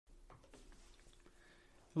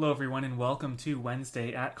Hello, everyone, and welcome to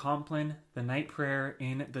Wednesday at Compline, the night prayer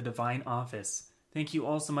in the Divine Office. Thank you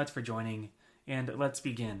all so much for joining, and let's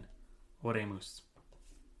begin. Oremus.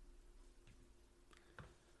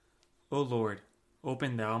 O Lord,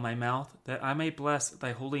 open thou my mouth, that I may bless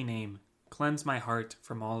thy holy name. Cleanse my heart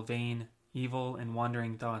from all vain, evil, and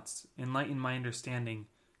wandering thoughts. Enlighten my understanding.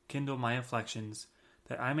 Kindle my afflictions,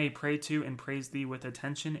 that I may pray to and praise thee with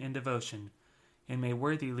attention and devotion, and may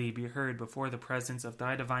worthily be heard before the presence of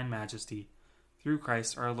thy divine majesty. Through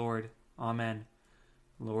Christ our Lord. Amen.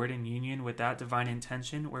 Lord, in union with that divine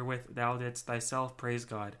intention wherewith thou didst thyself praise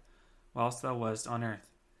God, whilst thou wast on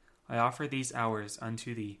earth, I offer these hours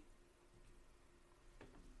unto thee.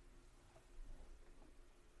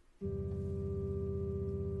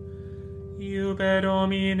 Iube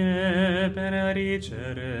Domine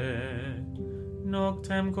benedicere,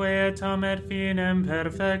 noctem quietam et finem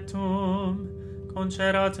perfectum,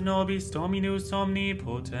 concedat nobis Dominus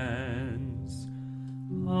omnipotens.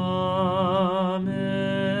 Amen.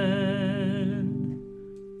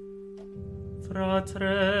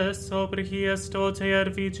 Fratres, sobrihies doter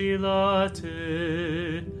vigilate,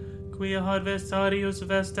 quia adversarius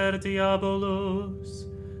vester diabolus,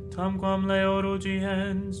 tamquam leo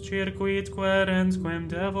rugiens circuit querens quem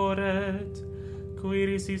devoret, qui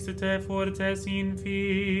resistet fortes in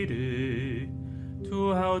fide,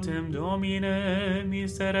 tu autem Domine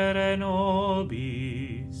miserere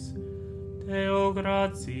nobis. Deo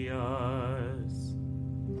gratias.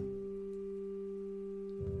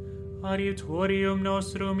 Adiutorium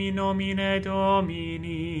nostrum in nomine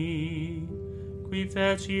Domini, qui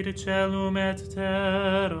fecit celum et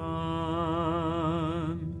terram.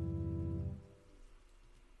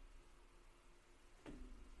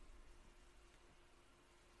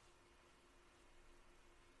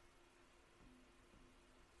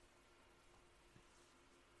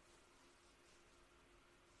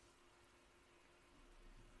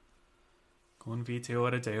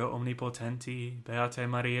 Conviteor Deo omnipotenti, Beate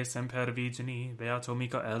Maria semper Virgini, Beato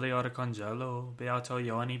Michaele Arcangelo, Beato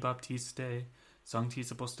Ioanni Baptiste,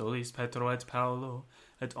 Sanctis Apostolis Petro et Paolo,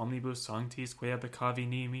 et omnibus sanctis quia peccavi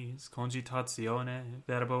nimis, cogitatione,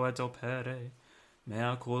 verbo et opere,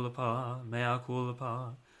 mea culpa, mea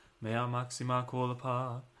culpa, mea maxima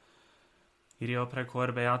culpa. Ideo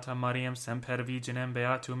precor Beata Mariam semper Virginem,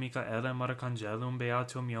 Beatum Michaelem Arcangelum,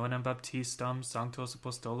 Beatum Ioannem Baptistam, Sanctos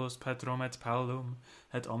Apostolos Petrum et Paulum,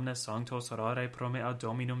 et omnes sanctos orare pro mea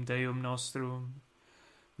Dominum Deum nostrum.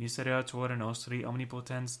 Misereatur nostri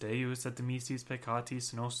omnipotens Deus et missis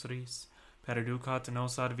peccatis nostris, perducat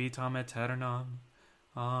nos ad vitam aeternam.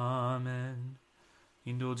 Amen.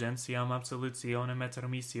 Indulgentiam absolutionem et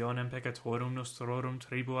remissionem peccatorum nostrorum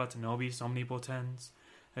tribuat nobis omnipotens,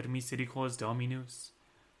 et misericordias Dominus.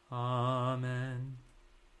 Amen.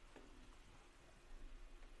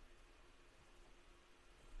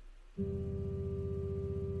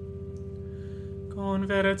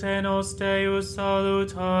 Converte nos Deus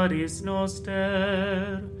salutaris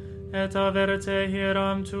noster, et averte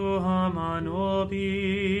hieram tuam a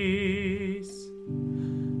nobis.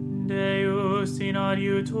 Deus in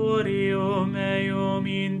adiutorium meum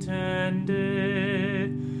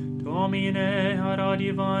intende, Domine ad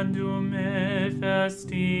adivandum me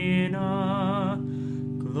festina,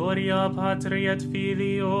 gloria Patri et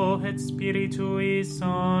Filio et Spiritui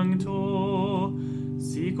Sancto,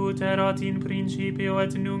 sicut erat in principio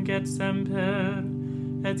et nunc et semper,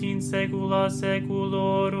 et in saecula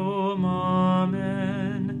saeculorum.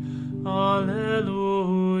 Amen.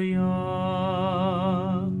 Alleluia.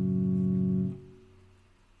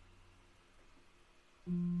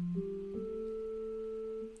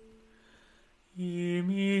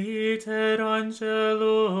 Imiter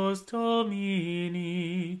angelos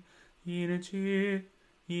Domini in circuit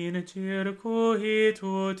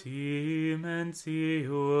utim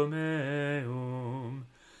mensium eum,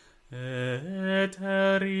 et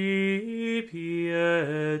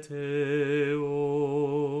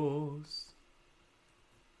ripieteos.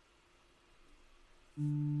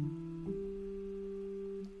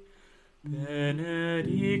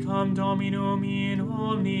 Benedicam Dominum in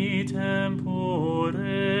omni tempore,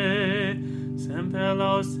 semper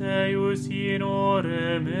laus eius in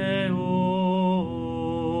ore meo.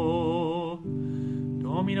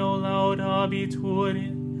 Domino laudabitur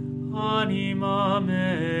anima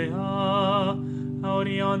mea,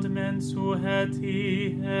 audiant mensu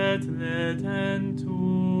heti et ledentur.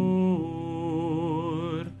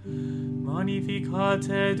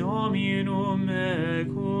 Magnificate Dominum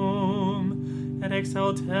mecum, et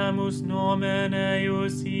exaltemus nomen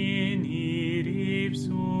eius in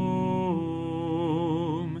ipsum.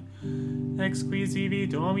 exquisivi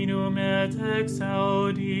Dominum et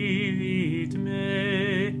exaudivit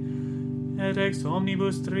me, et ex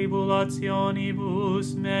omnibus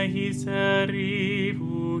tribulationibus me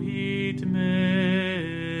miserifuit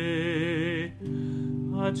me.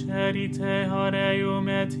 Acerite hareum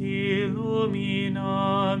et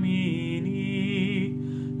illuminamini,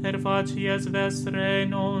 et facies vestre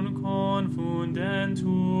non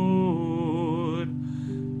confundentur.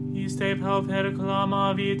 Iste pauper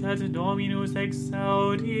clamavit et Dominus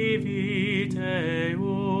exaudivit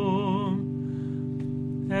eum,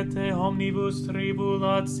 et de omnibus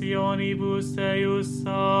tribulationibus eius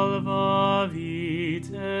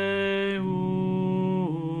salvavit eum.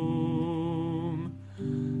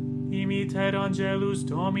 Imiter angelus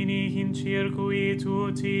Domini in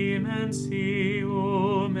circuitu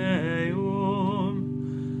dimensium eum,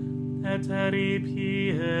 et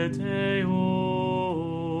ripiet eos.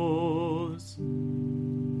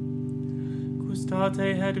 Gustate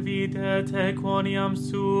et videte quoniam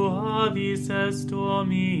suavis est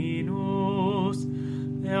Dominus,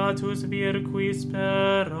 beatus vir qui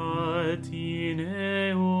sperat in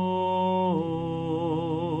eo.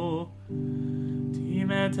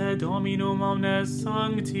 Timete Dominum omnes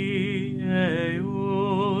sancti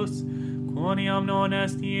eius, quoniam non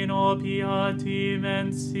est in opiati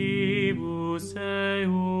mensibus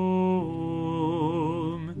eum.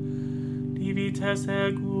 Divites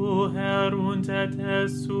erunt et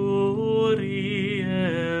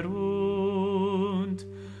erunt.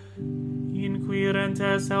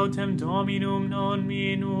 Inquirentes autem Dominum non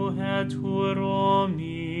minuetur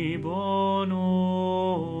omni bono.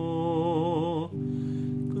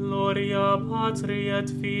 Gloria Patri et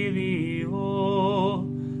Filio,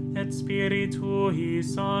 et Spiritui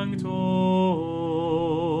Sancto,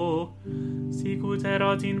 sicut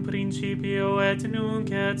erat in principio et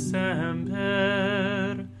nunc et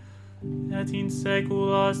semper, et in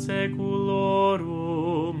saecula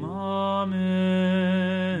saeculorum. Amen.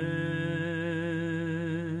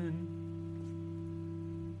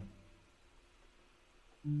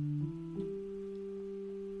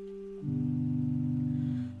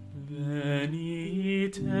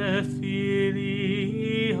 Venite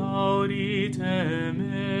Filii, audite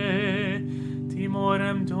me,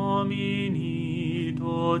 timorem Domini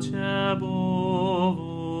docebo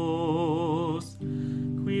vos.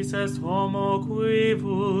 Quis est homo qui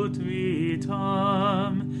vult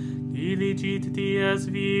vitam, diligit dies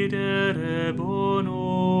videre bonos.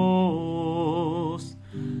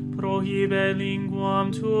 Prohibe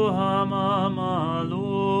linguam tuam a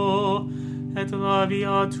malo, et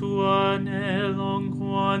labia tua ne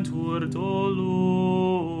lonquantur dolum.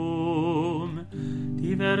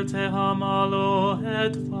 Diverte a malo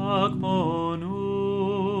et fac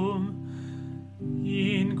bonum.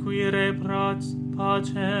 Inquire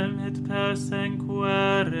pacem et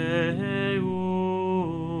persequere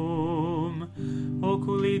eum.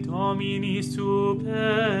 Oculi Domini superius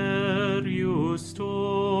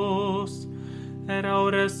tos, et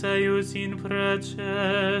aures eius in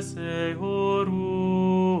preces eorum.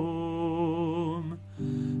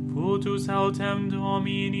 Putus autem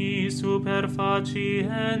Domini super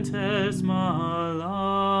facientes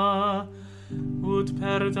mala, ut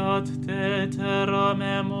perdat de terra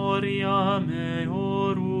memoriam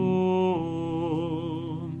eorum.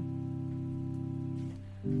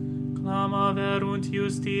 Clama verunt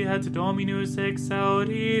justi et Dominus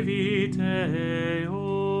exaudivit eos.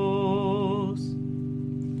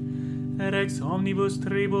 Et ex omnibus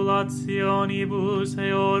tribulationibus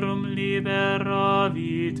eorum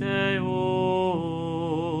liberavit eos.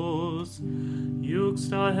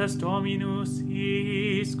 Iuxta est Dominus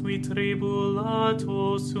his qui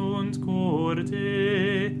tribulatos sunt corde,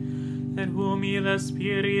 et humile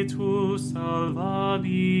spiritus salvabit.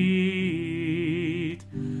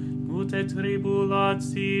 Mute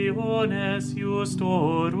tribulationes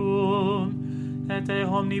justorum, et de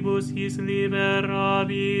omnibus his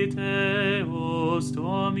liberavit eos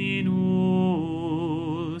Dominus.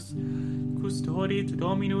 Custodit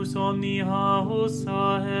Dominus omnia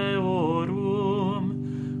ossa eorum,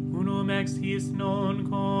 unum ex his non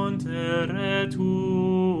conteretur.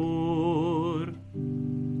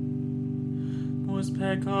 Mos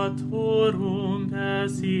peccatorum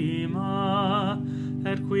pessima,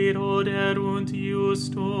 et qui roderunt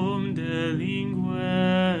justum delinquent.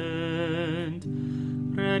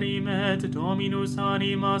 Redimet Dominus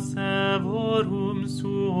animas evorum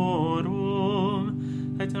suorum,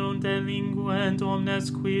 et non delinquent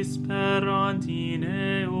omnes qui sperant in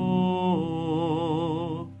eo.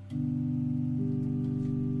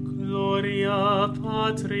 Gloria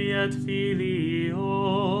Patri et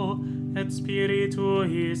Filio, et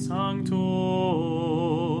Spiritui Sancto,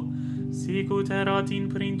 sicut erat in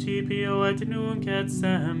principio et nunc et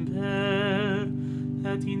semper,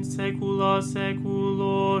 et in saecula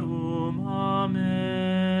saeculorum. Amen.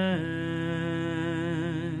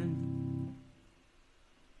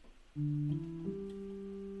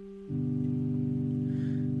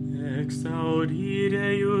 Exaudi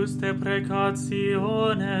Deus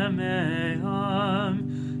deprecationem meam,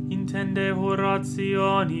 intende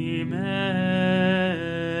orationi me,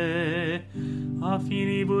 a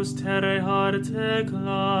finibus terrae arte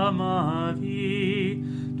clamavi,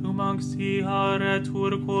 tu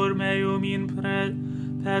maxiaretur cor meum in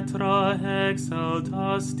petra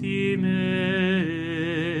exaltasti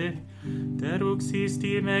me,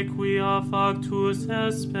 deruxisti me quia factus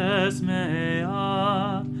espes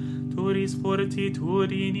mea, turis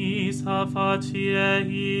fortitudinis a facie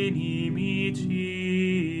inimici.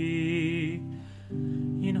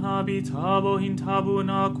 Inhabitabo in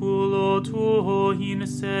tabernaculo tuo in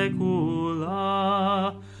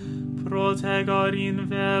saecula, protegar in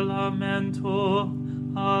velamento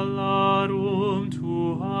alarum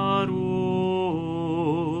tuarum.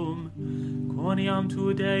 Quoniam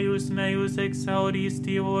tu Deus meus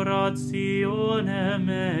exaudisti orationem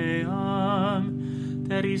meam,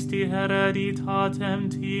 deristi hereditatem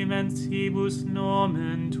timensibus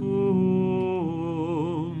nomen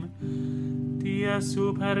tuum, dies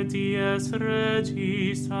super dies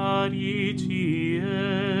regis adicies,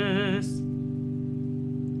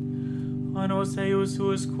 annos eius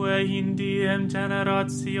usque in diem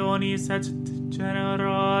generationis et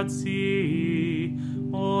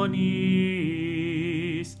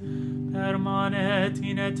generationis permanet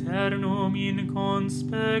in aeternum in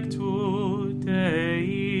conspectu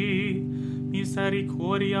Dei,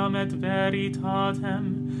 misericordiam et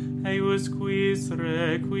veritatem eius quis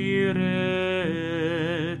requiret,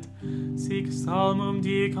 sic psalmum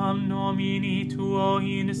dicam nomini tuo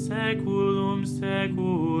in saeculum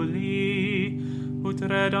saeculi, ut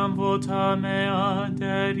redam vota mea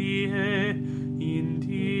dedie in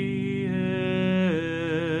diem.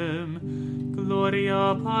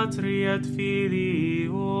 Gloria Patri et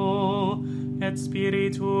Filio et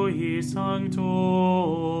Spiritui Sancto,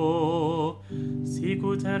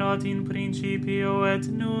 sicut erat in principio et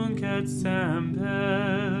nunc et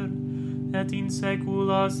semper, et in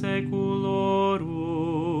saecula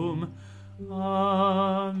saeculorum.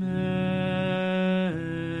 Amen.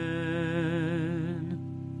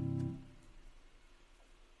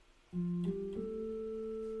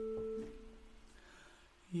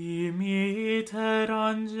 Imiter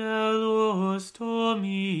angelus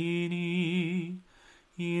Domini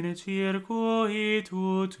in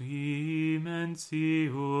circuitu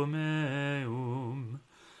dimensium meum,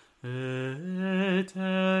 et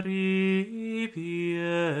eri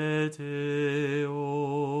pieteos.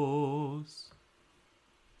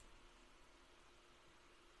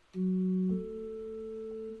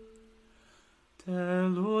 Te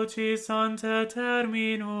lucis ante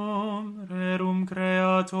terminum rerum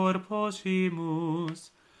creator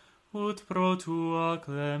possimus, ut pro tua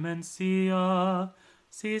clementia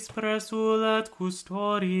sis presul et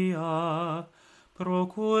custodia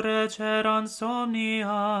procure ceran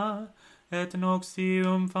somnia et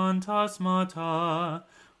noxium phantasmata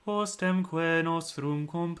hostemque nostrum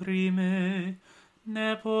comprime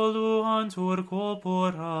ne polluantur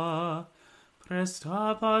corpora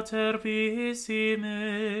presta pater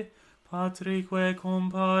pissime patrique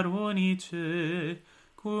compar unice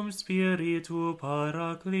cum spiritu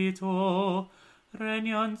paraclito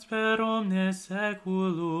regnans per omnes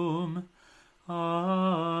saeculum.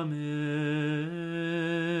 Amen.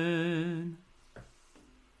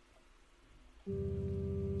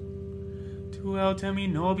 Tu autem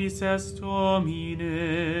in nobis est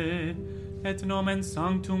Domine, et nomen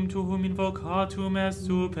sanctum tuum invocatum est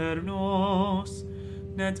super nos,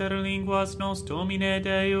 neter linguas nos Domine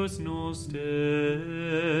Deus noster.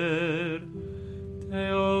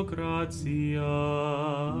 Deo gratias.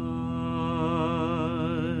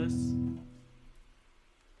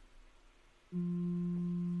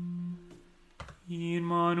 In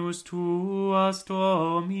manus tuas,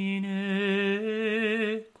 Domine,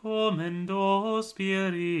 commendo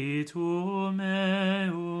spiritum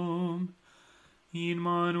meum. In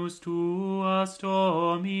manus tuas,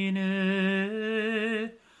 Domine,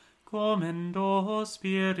 commendo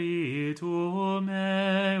spiritum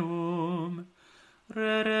meum.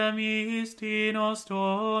 Redemisti nos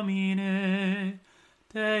Domine,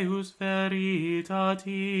 Deus veritatis,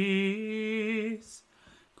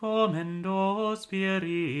 commendo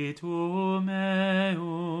spiritum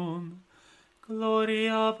meum.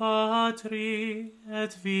 Gloria Patri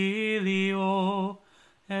et Filio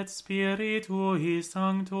et Spiritui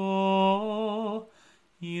Sancto,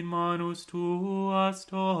 in manus tuas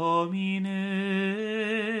Domine,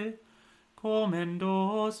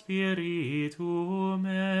 commendo spiritum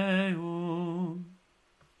meum.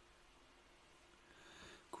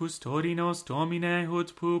 Custodi nos Domine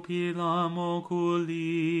ut pupillam oculi,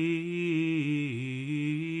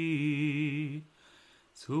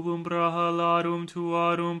 sub umbra halarum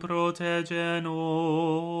tuarum protege nos.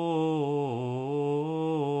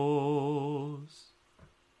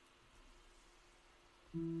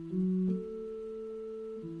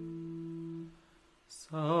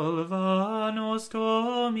 Salva nos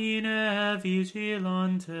Domine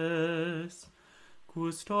vigilantes,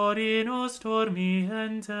 custodi nos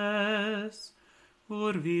dormientes,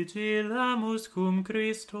 ur vigilamus cum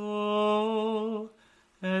Christo,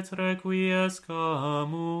 et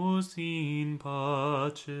requiescamus in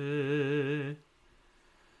pace.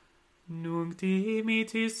 Nunc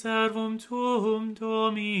dimitis servum tuum,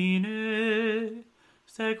 Domine,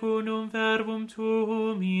 secundum verbum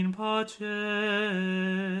tuum in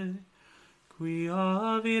pace,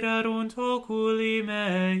 quia viderunt oculi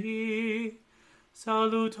mei,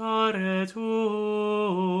 salutare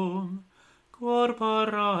tuum, quor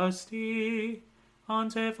parasti,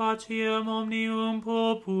 ante faciem omnium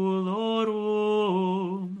populorum,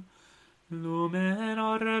 lumen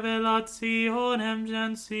a revelationem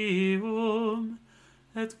gentium,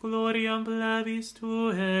 et gloriam plebis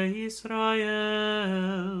tuae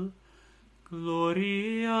Israel.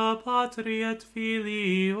 Gloria Patri et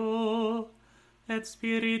Filio, et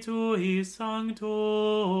Spiritui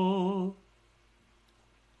Sancto,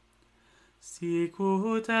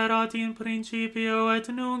 sicut erat in principio et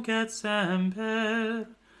nunc et semper,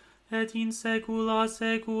 et in saecula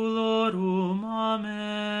saeculorum.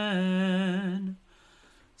 Amen.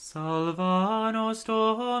 Salva nos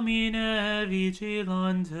Domine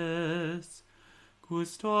vigilantes,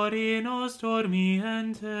 custodi nos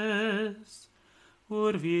dormientes,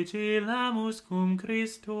 ur vigilamus cum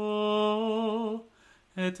Christo,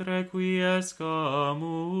 et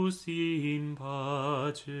requiescamus in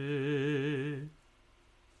pace.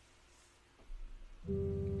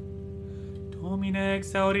 Domine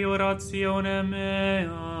exaudi orationem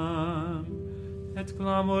meam, et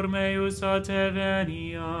clamor meus a te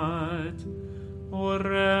veniat.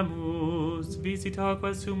 Oremus,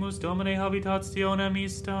 visitaque sumus Domine habitationem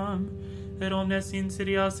istam, et omnes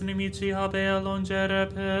insidias inimici habea longere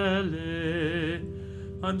pelle.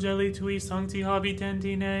 Angeli tui sancti habitent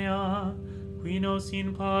in ea, qui nos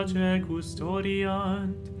in pace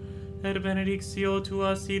custodiant, et benedictio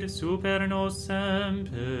tua sit super nos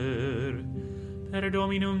semper. Per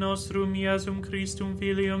Dominum nostrum Iesum Christum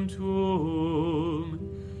Filium tuum,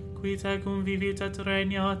 qui tecum vivit et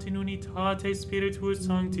regnat in unitate Spiritus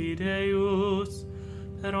Sancti Deus,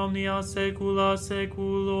 per omnia saecula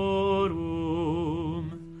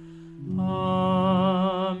saeculorum.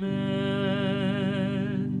 Amen.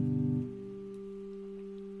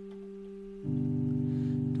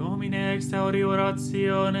 Domine exaudi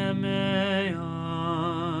orationem meam,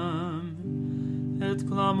 et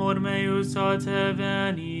clamor meus a te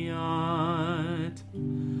veniat.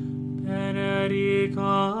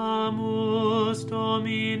 Benedicamus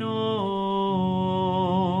Domino,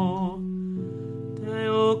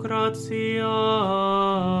 Deo gratias.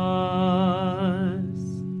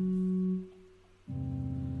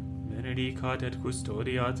 Benedicat et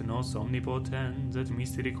custodiat nos omnipotens et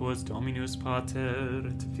misericors Dominus Pater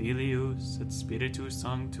et Filius et Spiritus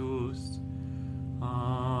Sanctus.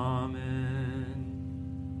 Amen.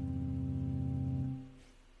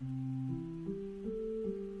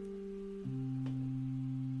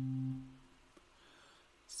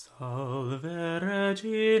 Salve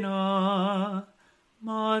Regina,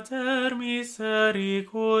 Mater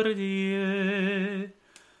misericordiae,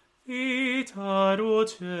 vita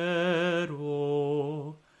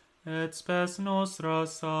docero, et spes nostra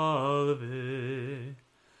salve.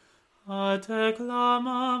 A te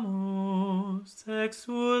clamamus,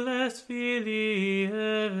 exules filii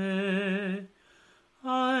Eve,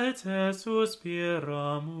 a te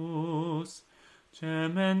suspiramus,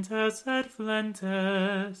 gementes et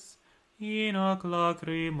flentes, in ac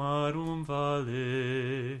lacrimarum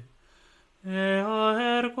vale. Ea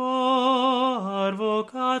ergo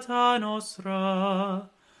advocata nostra,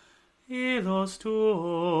 illos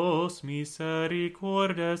tuos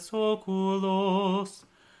misericordes oculos,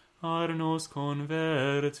 ar nos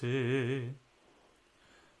converte.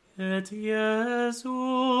 Et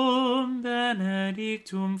Iesum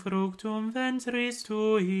benedictum fructum ventris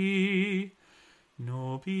tui,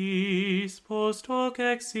 Nobis post hoc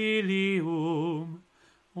exilium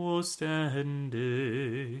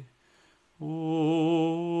ostende,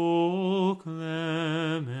 O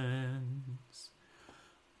clemens,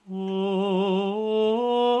 O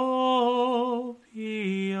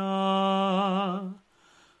pia,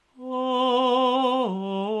 O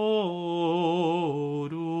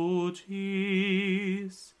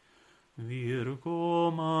dulcis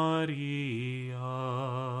Virgo Maria.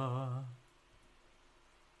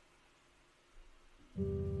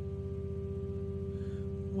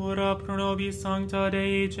 Ora pro nobis sancta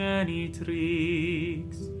Dei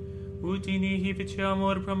genitrix, ut in mihi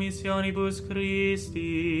ficiamur promissionibus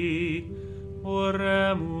Christi,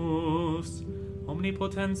 oremus,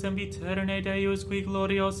 omnipotens sempiterne Deus, qui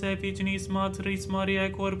gloriose Virginis Matris Mariae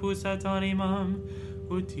corpus et animam,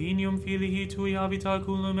 ut inium filii tui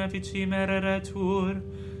habitaculum effici mereretur,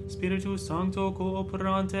 Spiritus Sancto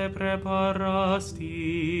cooperante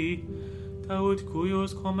preparasti, taut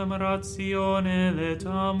cuius commemoratione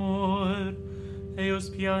letamur, eos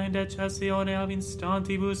pia in decessione ab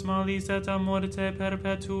instantibus malis et a morte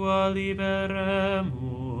perpetua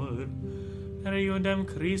liberemur, per iudem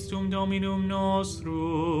Christum Dominum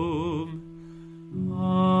nostrum.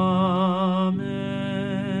 Amen.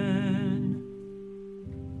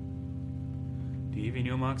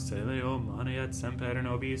 Divinium auxilio mane et semper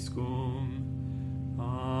nobiscum.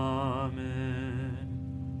 Amen.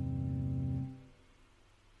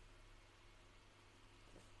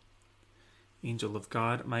 Angel of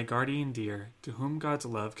God, my guardian dear, to whom God's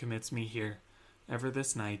love commits me here, ever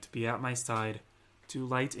this night be at my side, to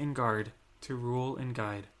light and guard, to rule and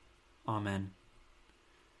guide. Amen.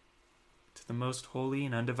 To the most holy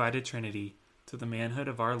and undivided Trinity, to the manhood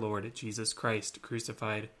of our Lord Jesus Christ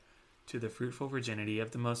crucified, to the fruitful virginity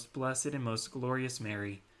of the most blessed and most glorious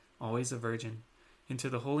Mary, always a virgin, and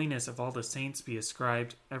to the holiness of all the saints be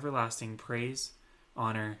ascribed everlasting praise,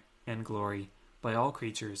 honor, and glory by all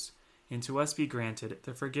creatures, and to us be granted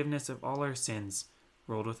the forgiveness of all our sins,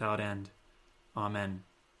 world without end. Amen.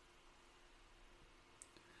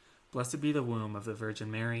 Blessed be the womb of the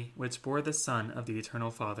Virgin Mary, which bore the Son of the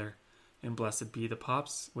Eternal Father, and blessed be the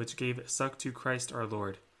paps which gave suck to Christ our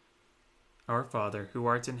Lord. Our Father, who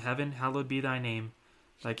art in heaven, hallowed be thy name.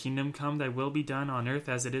 Thy kingdom come, thy will be done on earth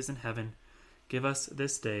as it is in heaven. Give us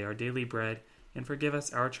this day our daily bread, and forgive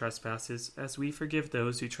us our trespasses, as we forgive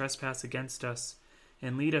those who trespass against us.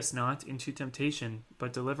 And lead us not into temptation,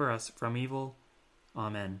 but deliver us from evil.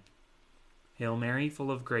 Amen. Hail Mary, full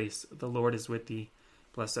of grace, the Lord is with thee.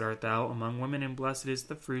 Blessed art thou among women, and blessed is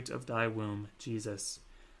the fruit of thy womb, Jesus.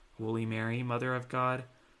 Holy Mary, Mother of God,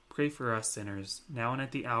 pray for us sinners, now and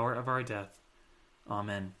at the hour of our death.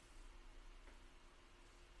 Amen.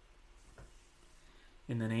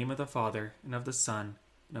 In the name of the Father, and of the Son,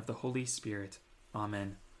 and of the Holy Spirit.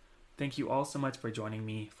 Amen. Thank you all so much for joining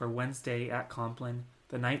me for Wednesday at Compline,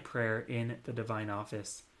 the night prayer in the Divine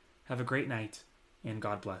Office. Have a great night, and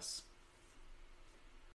God bless.